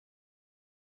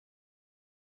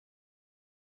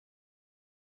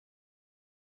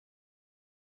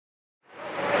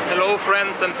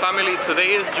friends and family.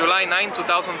 Today is July 9,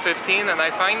 2015 and I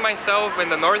find myself in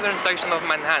the northern section of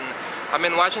Manhattan. I'm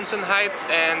in Washington Heights,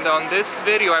 and on this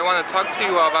video I want to talk to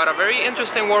you about a very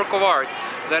interesting work of art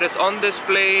that is on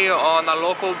display on a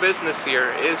local business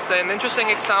here. It's an interesting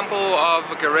example of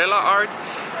guerrilla art.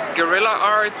 Guerrilla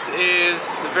art is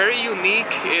very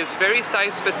unique, it's very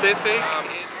size specific.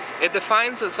 It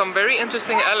defines some very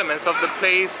interesting elements of the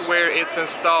place where it's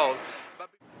installed.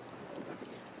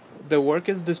 The work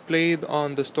is displayed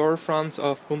on the storefronts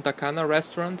of Punta Cana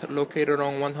restaurant located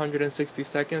on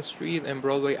 162nd Street and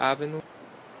Broadway Avenue.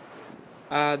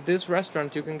 At this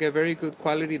restaurant you can get very good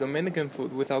quality Dominican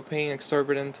food without paying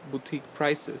exorbitant boutique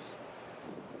prices.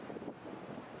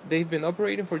 They've been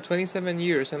operating for 27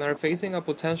 years and are facing a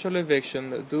potential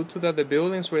eviction due to that the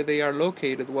buildings where they are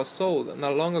located was sold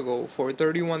not long ago for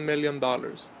 $31 million.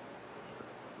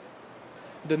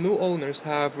 The new owners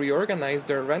have reorganized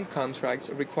their rent contracts,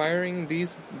 requiring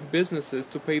these businesses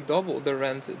to pay double the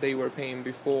rent they were paying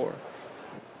before.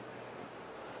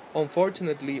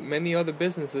 Unfortunately, many other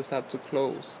businesses had to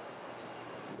close.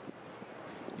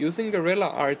 Using guerrilla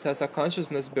arts as a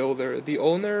consciousness builder, the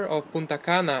owner of Punta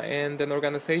Cana and an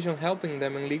organization helping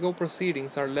them in legal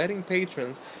proceedings are letting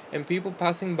patrons and people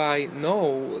passing by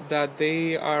know that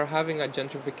they are having a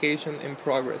gentrification in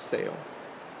progress sale.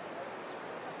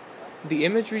 The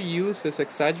imagery used is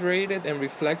exaggerated and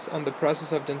reflects on the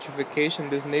process of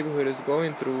gentrification this neighborhood is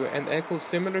going through and echoes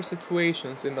similar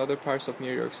situations in other parts of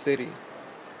New York City.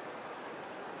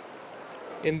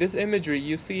 In this imagery,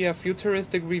 you see a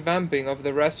futuristic revamping of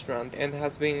the restaurant and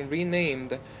has been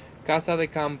renamed Casa de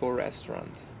Campo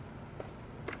Restaurant.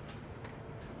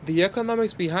 The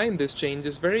economics behind this change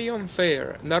is very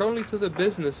unfair, not only to the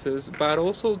businesses but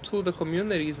also to the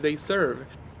communities they serve.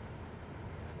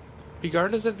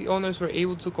 Regardless if the owners were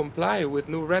able to comply with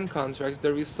new rent contracts,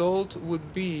 the result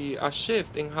would be a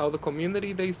shift in how the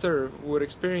community they serve would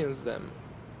experience them.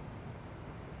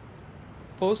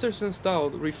 Posters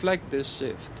installed reflect this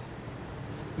shift.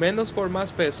 Menos por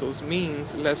más pesos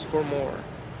means less for more.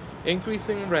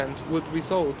 Increasing rent would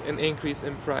result in increase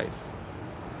in price.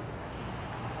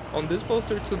 On this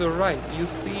poster to the right, you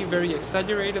see very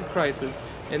exaggerated prices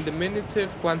and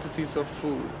diminutive quantities of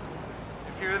food.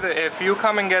 If you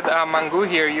come and get a mango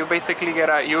here, you basically get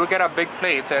a big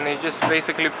plate, and you just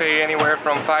basically pay anywhere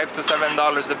from $5 to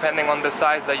 $7 depending on the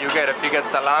size that you get. If you get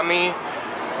salami,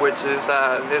 which is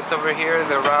this over here,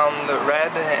 the round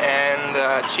red,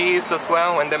 and cheese as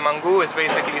well, and the mango is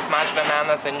basically smashed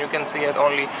bananas, and you can see it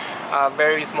only a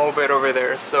very small bit over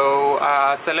there. So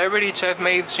celebrity chef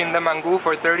made shin de mango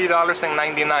for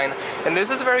 $30.99, and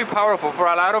this is very powerful. For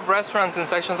a lot of restaurants in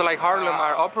sections like Harlem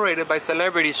are operated by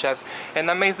celebrity chefs, and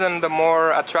that makes them the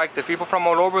more attractive. People from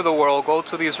all over the world go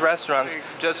to these restaurants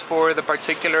just for the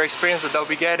particular experience that they'll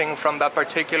be getting from that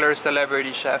particular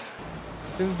celebrity chef.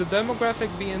 Since the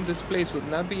demographic being displaced would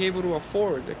not be able to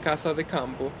afford the Casa de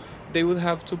Campo, they would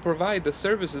have to provide the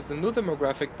services the new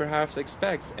demographic perhaps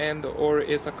expects and or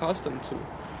is accustomed to.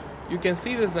 You can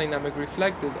see this dynamic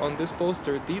reflected on this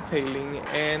poster detailing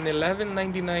an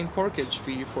 $11.99 corkage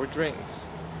fee for drinks.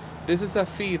 This is a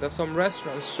fee that some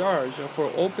restaurants charge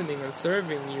for opening and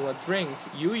serving you a drink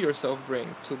you yourself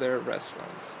bring to their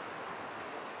restaurants.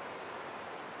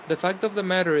 The fact of the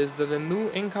matter is that the new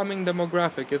incoming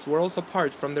demographic is worlds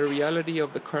apart from the reality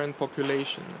of the current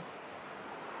population.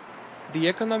 The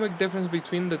economic difference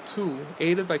between the two,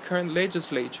 aided by current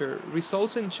legislature,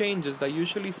 results in changes that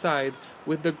usually side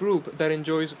with the group that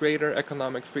enjoys greater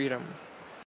economic freedom.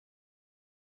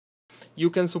 You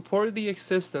can support the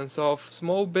existence of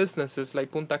small businesses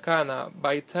like Punta Cana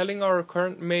by telling our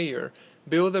current mayor,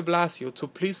 Bill de Blasio, to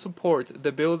please support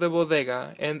the Bill de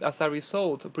Bodega and as a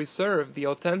result preserve the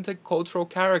authentic cultural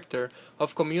character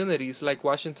of communities like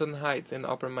Washington Heights in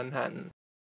Upper Manhattan.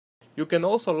 You can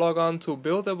also log on to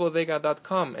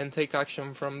buildabodega.com and take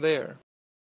action from there.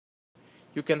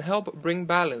 You can help bring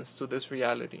balance to this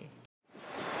reality.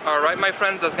 Alright my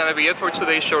friends, that's gonna be it for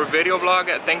today's short video blog.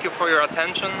 Thank you for your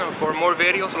attention. For more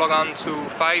videos, log on to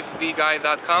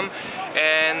 5vguy.com,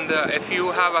 and if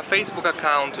you have a Facebook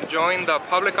account, join the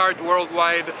Public Art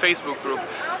Worldwide Facebook group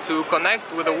to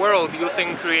connect with the world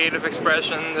using creative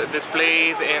expression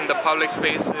displayed in the public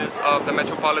spaces of the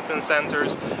metropolitan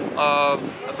centers of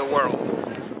the world.